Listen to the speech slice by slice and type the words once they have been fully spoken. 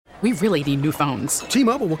We really need new phones.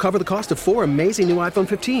 T-Mobile will cover the cost of 4 amazing new iPhone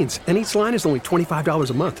 15s, and each line is only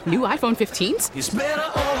 $25 a month. New iPhone 15s? It's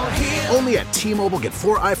better over here. Only at T-Mobile, get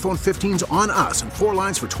 4 iPhone 15s on us and 4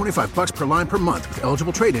 lines for $25 per line per month with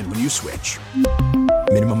eligible trade-in when you switch.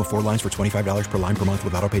 Minimum of 4 lines for $25 per line per month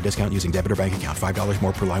with autopay discount using debit or bank account. $5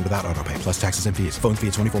 more per line without autopay, plus taxes and fees. Phone fee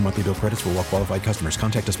at 24 monthly bill credits for well-qualified customers.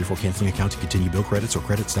 Contact us before canceling account to continue bill credits or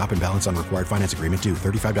credit stop and balance on required finance agreement due.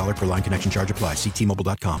 $35 per line connection charge applies. See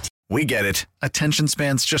T-Mobile.com. We get it. Attention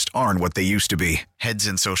spans just aren't what they used to be. Heads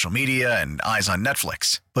in social media and eyes on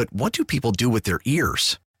Netflix. But what do people do with their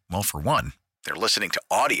ears? Well, for one, they're listening to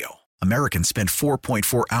audio. Americans spend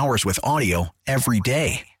 4.4 hours with audio every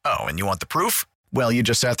day. Oh, and you want the proof? Well, you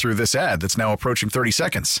just sat through this ad that's now approaching 30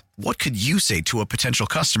 seconds. What could you say to a potential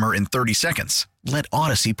customer in 30 seconds? Let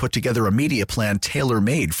Odyssey put together a media plan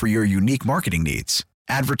tailor-made for your unique marketing needs.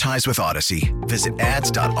 Advertise with Odyssey. Visit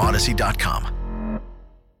ads.odyssey.com.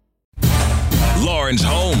 Lawrence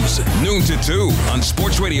Holmes, noon to 2 on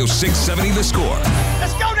Sports Radio 670 The Score.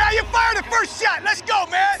 Let's go now. You fire the first shot. Let's go,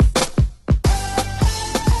 man.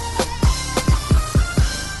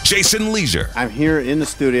 Jason Leisure. I'm here in the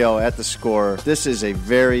studio at The Score. This is a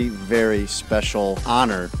very, very special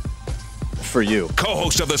honor for you.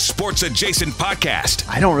 Co-host of the Sports Adjacent podcast.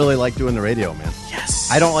 I don't really like doing the radio, man.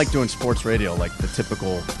 Yes. I don't like doing sports radio like the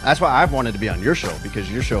typical. That's why I've wanted to be on your show,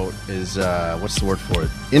 because your show is, what's the word for it?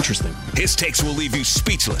 Interesting. His takes will leave you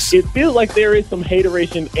speechless. It feels like there is some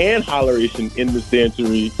hateration and holleration in this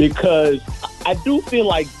dancery, because I do feel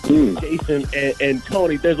like Jason and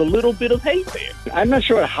Tony, there's a little bit of hate there. I'm not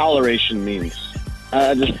sure what holleration means.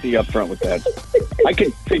 I'll just be upfront with that. I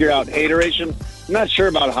can figure out hateration. I'm not sure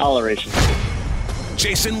about holleration.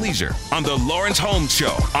 Jason Leisure on the Lawrence Holmes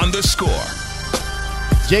Show on The Score.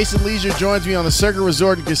 Jason Leisure joins me on the Circa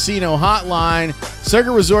Resort and Casino hotline. Circa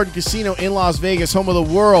Resort and Casino in Las Vegas, home of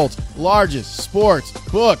the world's largest sports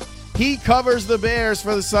book. He covers the Bears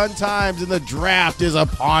for the Sun-Times, and the draft is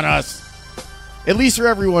upon us. At least for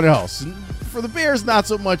everyone else. For the Bears, not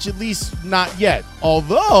so much, at least not yet.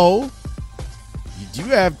 Although, you do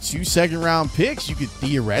have 2 second-round picks you could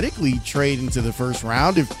theoretically trade into the first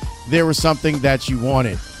round if there was something that you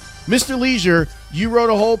wanted. Mr. Leisure, you wrote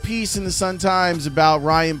a whole piece in the Sun-Times about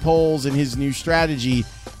Ryan Poles and his new strategy.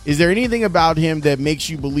 Is there anything about him that makes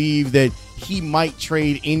you believe that he might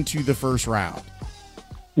trade into the first round?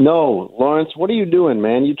 No, Lawrence, what are you doing,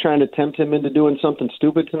 man? You trying to tempt him into doing something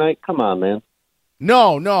stupid tonight? Come on, man.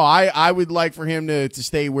 No, I would like for him to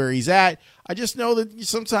stay where he's at. I just know that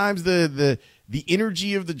sometimes the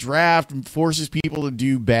energy of the draft forces people to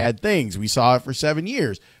do bad things. We saw it for 7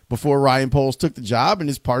 years before Ryan Poles took the job, and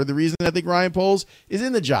is part of the reason I think Ryan Poles is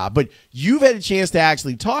in the job. But you've had a chance to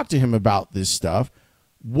actually talk to him about this stuff.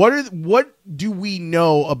 What do we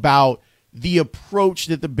know about the approach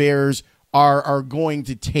that the Bears are going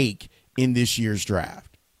to take in this year's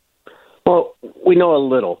draft? Well, we know a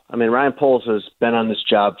little. I mean, Ryan Poles has been on this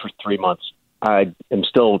job for 3 months. I am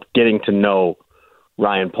still getting to know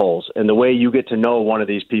Ryan Poles. And the way you get to know one of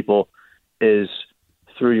these people is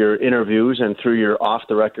through your interviews and through your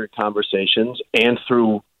off-the-record conversations and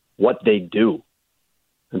through what they do.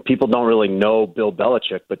 And people don't really know Bill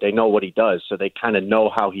Belichick, but they know what he does, so they kind of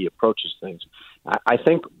know how he approaches things. I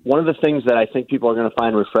think one of the things that I think people are going to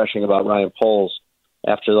find refreshing about Ryan Poles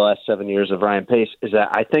after the last 7 years of Ryan Pace is that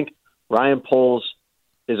I think Ryan Poles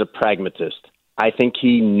is a pragmatist. I think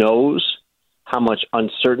he knows how much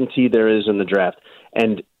uncertainty there is in the draft.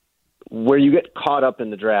 And where you get caught up in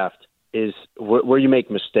the draft is where you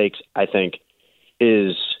make mistakes, I think,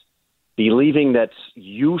 is believing that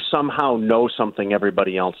you somehow know something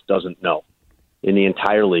everybody else doesn't know in the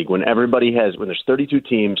entire league. When there's 32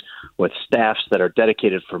 teams with staffs that are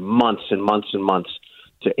dedicated for months and months and months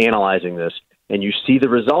to analyzing this, and you see the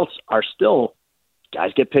results are still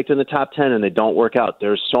guys get picked in the top 10 and they don't work out.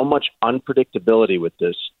 There's so much unpredictability with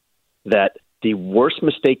this that the worst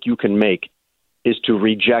mistake you can make is to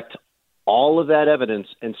reject all of that evidence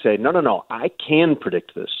and say, no, I can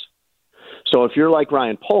predict this. So if you're like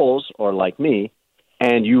Ryan Poles or like me,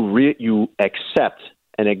 and you accept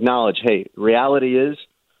and acknowledge, hey, reality is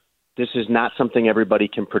this is not something everybody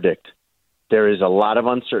can predict. There is a lot of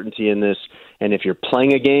uncertainty in this, and if you're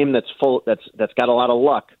playing a game that's got a lot of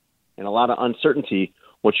luck and a lot of uncertainty,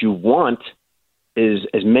 what you want is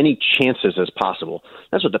as many chances as possible.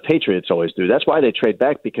 That's what the Patriots always do. That's why they trade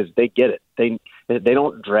back, because they get it. They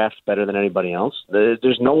don't draft better than anybody else.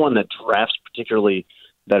 There's no one that drafts particularly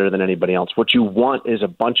better than anybody else. What you want is a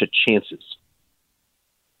bunch of chances.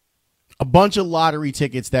 A bunch of lottery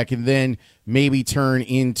tickets that can then maybe turn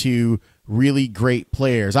into really great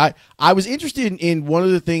players. I was interested in one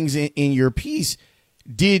of the things in your piece.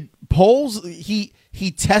 Did Poles, he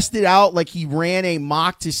tested out, like he ran a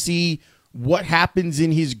mock to see what happens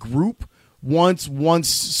in his group once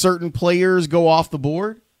certain players go off the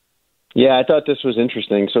board? Yeah, I thought this was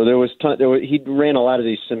interesting. So he ran a lot of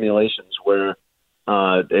these simulations where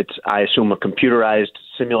it's, I assume, a computerized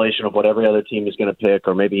simulation of what every other team is going to pick,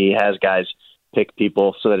 or maybe he has guys pick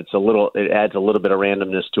people so that it adds a little bit of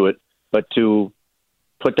randomness to it. But to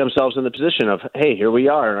put themselves in the position of, hey, here we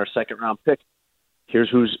are in our second round pick. Here's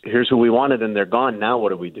who we wanted, and they're gone. Now what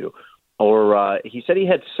do we do? Or he said he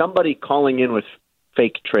had somebody calling in with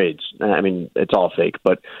fake trades. I mean, it's all fake,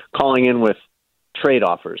 but calling in with trade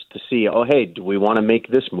offers to see, oh, hey, do we want to make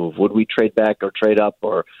this move? Would we trade back or trade up,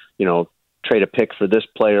 or, trade a pick for this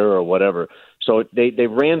player or whatever? So they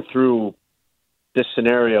ran through this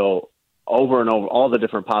scenario over and over, all the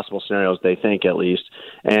different possible scenarios, they think, at least,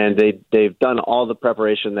 and they've done all the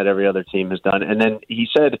preparation that every other team has done. And then he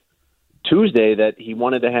said Tuesday that he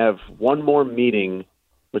wanted to have one more meeting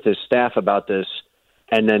with his staff about this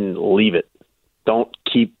and then leave it. Don't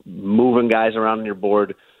keep moving guys around on your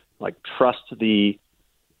board. Like, trust the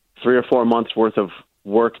 3 or 4 months worth of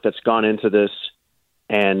work that's gone into this,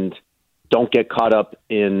 and don't get caught up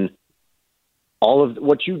in all of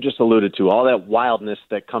what you just alluded to, all that wildness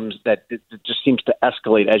that comes, that it just seems to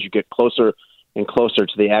escalate as you get closer and closer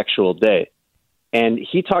to the actual day. And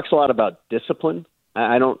he talks a lot about discipline.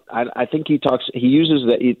 I think he uses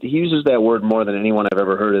that word more than anyone I've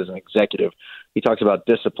ever heard as an executive. He talks about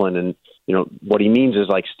discipline, and what he means is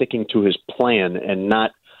like sticking to his plan and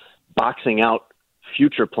not boxing out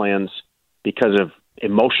future plans because of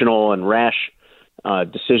emotional and rash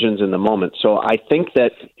decisions in the moment. So I think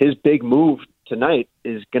that his big move tonight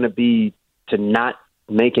is going to be to not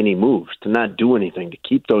make any moves, to not do anything, to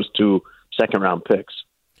keep those 2 second-round picks.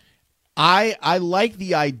 I like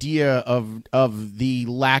the idea of the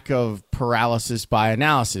lack of paralysis by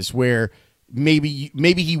analysis, where maybe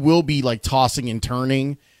he will be like tossing and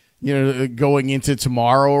turning, going into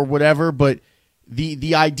tomorrow or whatever. But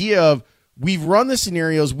the idea of, we've run the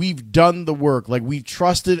scenarios, we've done the work, like we've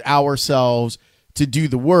trusted ourselves to do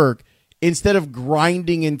the work, instead of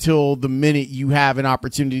grinding until the minute you have an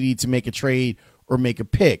opportunity to make a trade or make a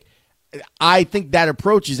pick. I think that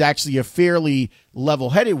approach is actually a fairly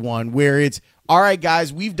level-headed one, where it's, all right,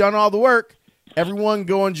 guys, we've done all the work. Everyone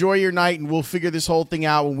go enjoy your night, and we'll figure this whole thing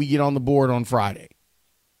out when we get on the board on Friday.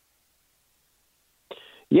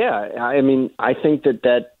 Yeah, I mean, I think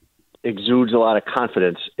that exudes a lot of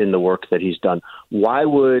confidence in the work that he's done. Why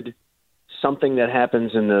would something that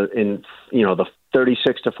happens in the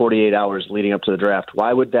 36 to 48 hours leading up to the draft,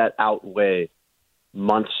 why would that outweigh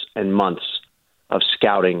months and months of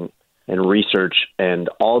scouting and research and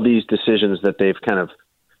all these decisions that they've kind of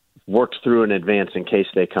worked through in advance in case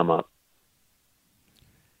they come up?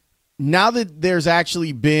 Now that there's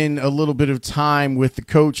actually been a little bit of time with the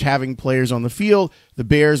coach having players on the field, the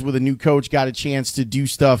Bears with a new coach got a chance to do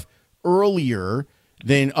stuff earlier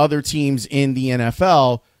than other teams in the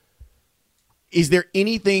NFL. Is there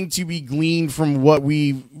anything to be gleaned from what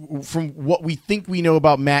we think we know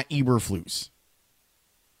about Matt Eberflus?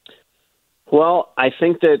 Well, I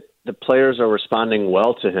think that the players are responding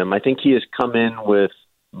well to him. I think he has come in with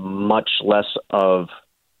much less of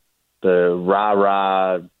the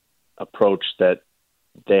rah-rah approach that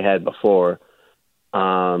they had before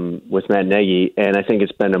with Matt Nagy, and I think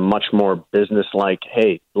it's been a much more business-like,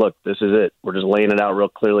 hey, look, this is it. We're just laying it out real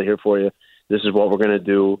clearly here for you. This is what we're going to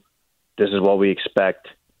do. This is what we expect.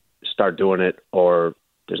 Start doing it, or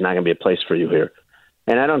there's not going to be a place for you here.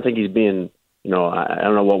 And I don't think he's being, I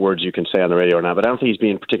don't know what words you can say on the radio or not, but I don't think he's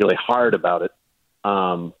being particularly hard about it.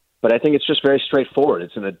 But I think it's just very straightforward.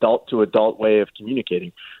 It's an adult-to-adult way of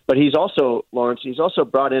communicating. But he's also, Lawrence,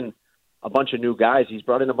 brought in a bunch of new guys. He's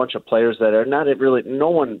brought in a bunch of players that are not really,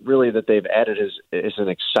 no one really that they've added is an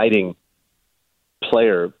exciting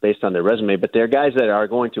player based on their resume, but they're guys that are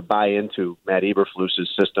going to buy into Matt Eberflus's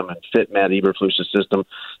system and fit Matt Eberflus's system.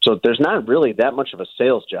 So there's not really that much of a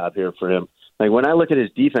sales job here for him. Like, when I look at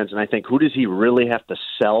his defense and I think, who does he really have to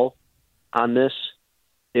sell on this?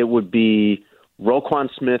 It would be Roquan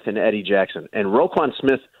Smith and Eddie Jackson. And Roquan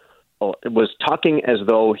Smith was talking as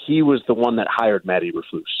though he was the one that hired Matt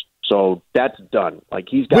Eberflus. So that's done. Like,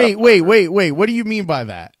 he's got. Wait. What do you mean by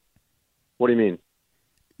that? What do you mean?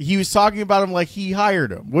 He was talking about him like he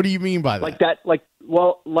hired him. What do you mean by that? Like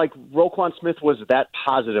Roquan Smith was that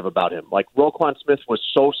positive about him. Like, Roquan Smith was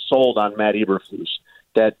so sold on Matt Eberflus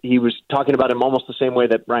that he was talking about him almost the same way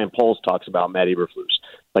that Ryan Poles talks about Matt Eberflus.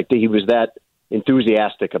 Like, he was that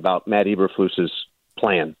enthusiastic about Matt Eberflus's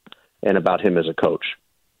plan and about him as a coach.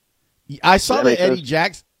 I saw that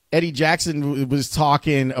Eddie Jackson was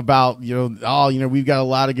talking about, we've got a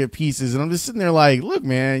lot of good pieces. And I'm just sitting there like, look,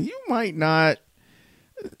 man, you might not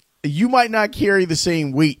carry the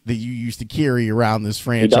same weight that you used to carry around this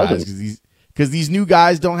franchise because these new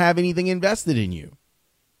guys don't have anything invested in you.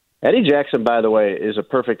 Eddie Jackson, by the way, is a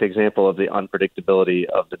perfect example of the unpredictability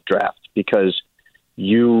of the draft because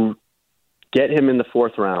you get him in the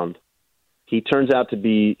 4th round. He turns out to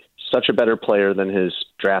be such a better player than his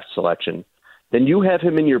draft selection. Then you have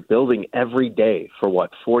him in your building every day for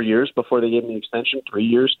 4 years before they gave him the extension, 3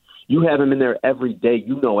 years? You have him in there every day.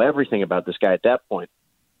 You know everything about this guy at that point.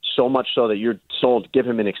 So much so that you're sold, give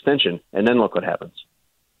him an extension, and then look what happens.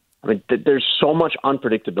 I mean, there's so much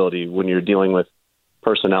unpredictability when you're dealing with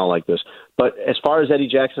personnel like this. But as far as Eddie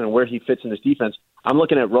Jackson and where he fits in this defense, I'm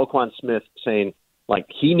looking at Roquan Smith saying,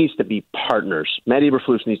 he needs to be partners. Matt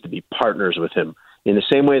Eberflus needs to be partners with him in the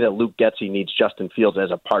same way that Luke Getsy needs Justin Fields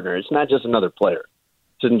as a partner. It's not just another player.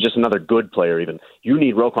 It isn't just another good player even. You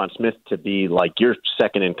need Roquan Smith to be like your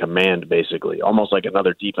second in command, basically, almost like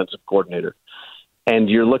another defensive coordinator. And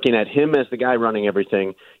you're looking at him as the guy running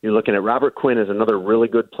everything. You're looking at Robert Quinn as another really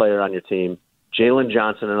good player on your team. Jalen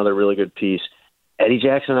Johnson, another really good piece. Eddie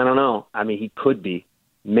Jackson, I don't know. I mean, he could be.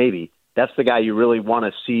 Maybe. That's the guy you really want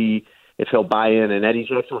to see if he'll buy in. And Eddie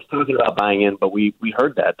Jackson was talking about buying in, but we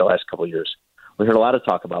heard that the last couple of years. We heard a lot of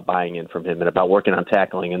talk about buying in from him and about working on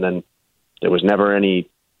tackling, and then there was never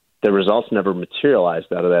the results never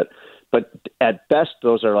materialized out of that. But at best,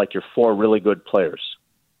 those are like your 4 really good players.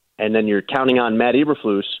 And then you're counting on Matt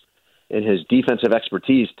Eberflus and his defensive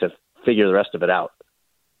expertise to figure the rest of it out.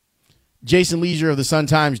 Jason Leisure of the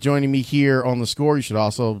Sun-Times joining me here on The Score. You should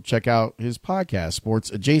also check out his podcast,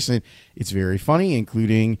 Sports Adjacent. It's very funny,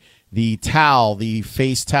 including the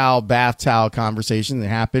face towel, bath towel conversation that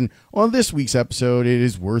happened on this week's episode. It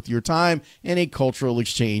is worth your time and a cultural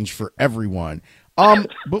exchange for everyone.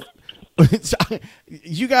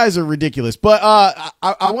 You guys are ridiculous. But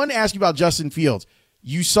I wanted to ask you about Justin Fields.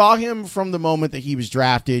 You saw him from the moment that he was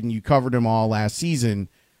drafted, and you covered him all last season.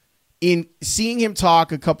 In seeing him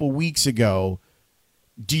talk a couple weeks ago,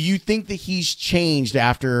 do you think that he's changed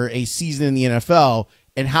after a season in the NFL,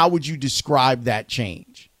 and how would you describe that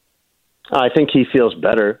change? I think he feels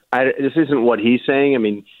better. This isn't what he's saying. I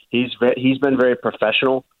mean, he's been very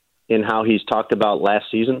professional in how he's talked about last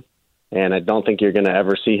season, and I don't think you're going to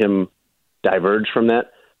ever see him diverge from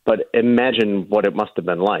that. But imagine what it must have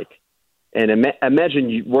been like. And imagine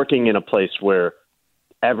you working in a place where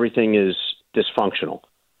everything is dysfunctional.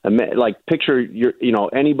 Picture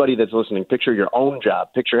anybody that's listening, picture your own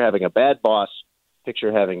job, picture having a bad boss,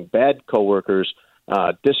 picture having bad coworkers,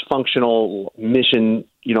 dysfunctional mission,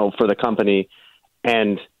 for the company.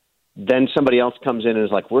 And then somebody else comes in and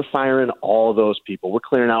is like, we're firing all those people. We're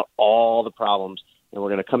clearing out all the problems, and we're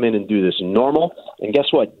going to come in and do this normal. And guess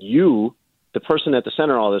what? You, the person at the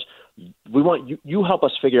center of all this, we want you help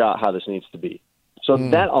us figure out how this needs to be. So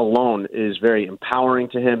that alone is very empowering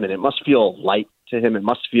to him, and it must feel light to him. It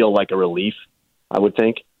must feel like a relief, I would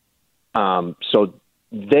think. So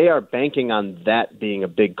they are banking on that being a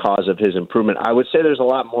big cause of his improvement. I would say there's a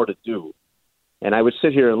lot more to do. And I would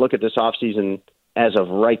sit here and look at this offseason as of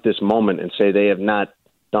right this moment and say they have not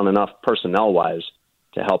done enough personnel-wise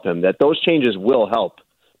to help him. That those changes will help,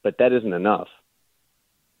 but that isn't enough.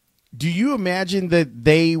 Do you imagine that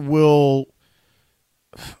they will –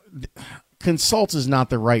 consult is not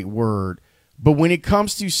the right word, but when it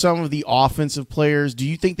comes to some of the offensive players, do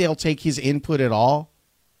you think they'll take his input at all?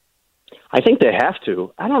 I think they have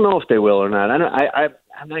to. I don't know if they will or not.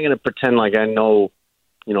 I'm not going to pretend like I know,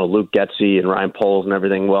 Luke Getsy and Ryan Poles and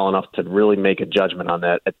everything well enough to really make a judgment on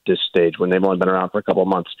that at this stage when they've only been around for a couple of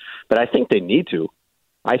months. But I think they need to.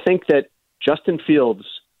 I think that Justin Fields,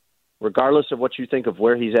 regardless of what you think of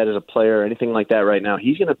where he's at as a player or anything like that right now,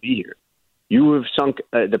 he's going to be here. You have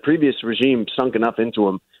the previous regime sunk enough into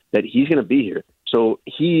him that he's going to be here. So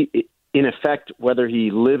he, in effect, whether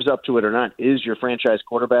he lives up to it or not, is your franchise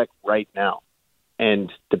quarterback right now.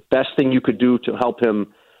 And the best thing you could do to help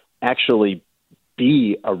him actually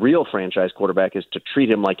be a real franchise quarterback is to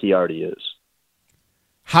treat him like he already is.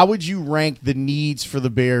 How would you rank the needs for the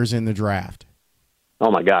Bears in the draft?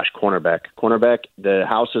 Oh, my gosh, cornerback. Cornerback, the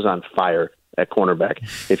house is on fire at cornerback.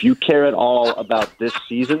 If you care at all about this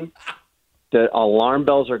season, the alarm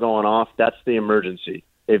bells are going off. That's the emergency.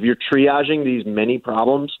 If you're triaging these many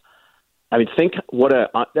problems, I mean, think what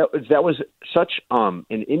that was such an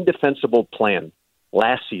indefensible plan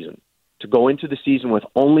last season to go into the season with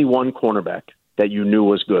only one cornerback that you knew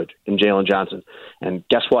was good in Jalen Johnson. And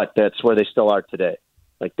guess what? That's where they still are today.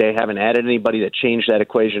 Like, they haven't added anybody that changed that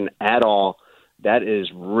equation at all. That is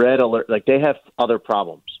red alert. Like, they have other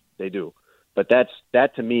problems. They do. But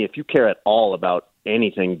that to me, if you care at all about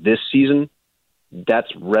anything this season, that's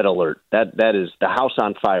red alert. That is the house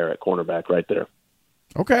on fire at cornerback right there.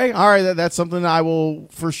 Okay, all right, that's something I will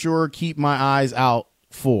for sure keep my eyes out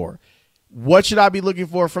for. What should I be looking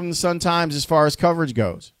for from the Sun-Times as far as coverage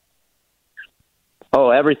goes? Oh,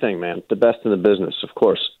 everything, man. The best in the business, of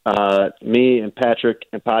course. Me and Patrick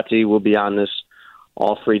and Pati will be on this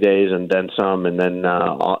all 3 days and then some, and then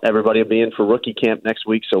everybody will be in for rookie camp next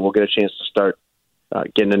week, so we'll get a chance to start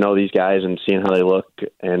getting to know these guys and seeing how they look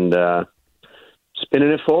and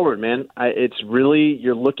spinning it forward, man. It's really,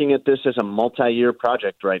 you're looking at this as a multi-year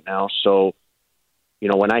project right now, so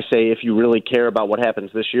when I say if you really care about what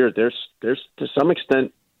happens this year, there's to some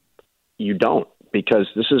extent you don't, because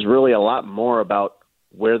this is really a lot more about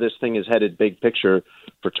where this thing is headed big picture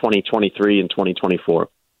for 2023 and 2024.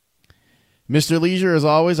 Mr. Leisure, as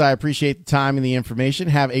always, I appreciate the time and the information.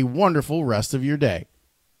 Have a wonderful rest of your day.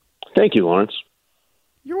 Thank you, Lawrence.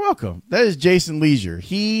 You're welcome. That is Jason Leisure.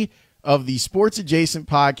 He of the Sports Adjacent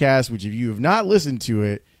podcast, which if you have not listened to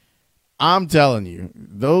it, I'm telling you,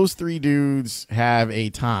 those three dudes have a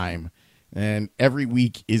time, and every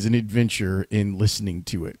week is an adventure in listening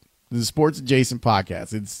to it. The Sports Adjacent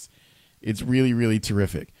podcast. It's really, really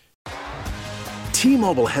terrific.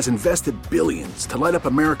 T-Mobile has invested billions to light up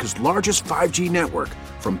America's largest 5G network,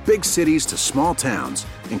 from big cities to small towns,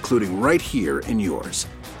 including right here in yours.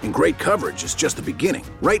 And great coverage is just the beginning.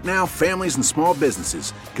 Right now, families and small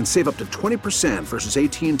businesses can save up to 20% versus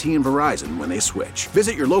AT&T and Verizon when they switch.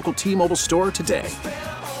 Visit your local T-Mobile store today.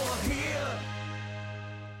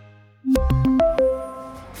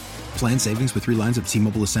 Plan savings with 3 lines of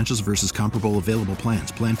T-Mobile Essentials versus comparable available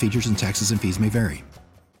plans. Plan features and taxes and fees may vary.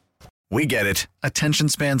 We get it. Attention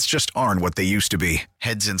spans just aren't what they used to be.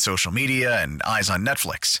 Heads in social media and eyes on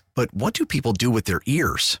Netflix. But what do people do with their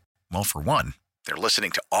ears? Well, for one, they're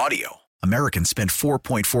listening to audio. Americans spend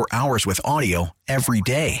 4.4 hours with audio every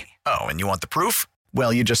day. Oh, and you want the proof?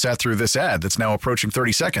 Well, you just sat through this ad that's now approaching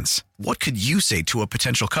 30 seconds. What could you say to a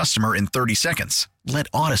potential customer in 30 seconds? Let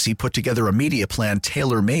Odyssey put together a media plan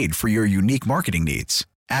tailor-made for your unique marketing needs.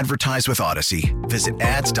 Advertise with Odyssey. Visit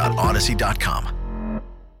ads.odyssey.com.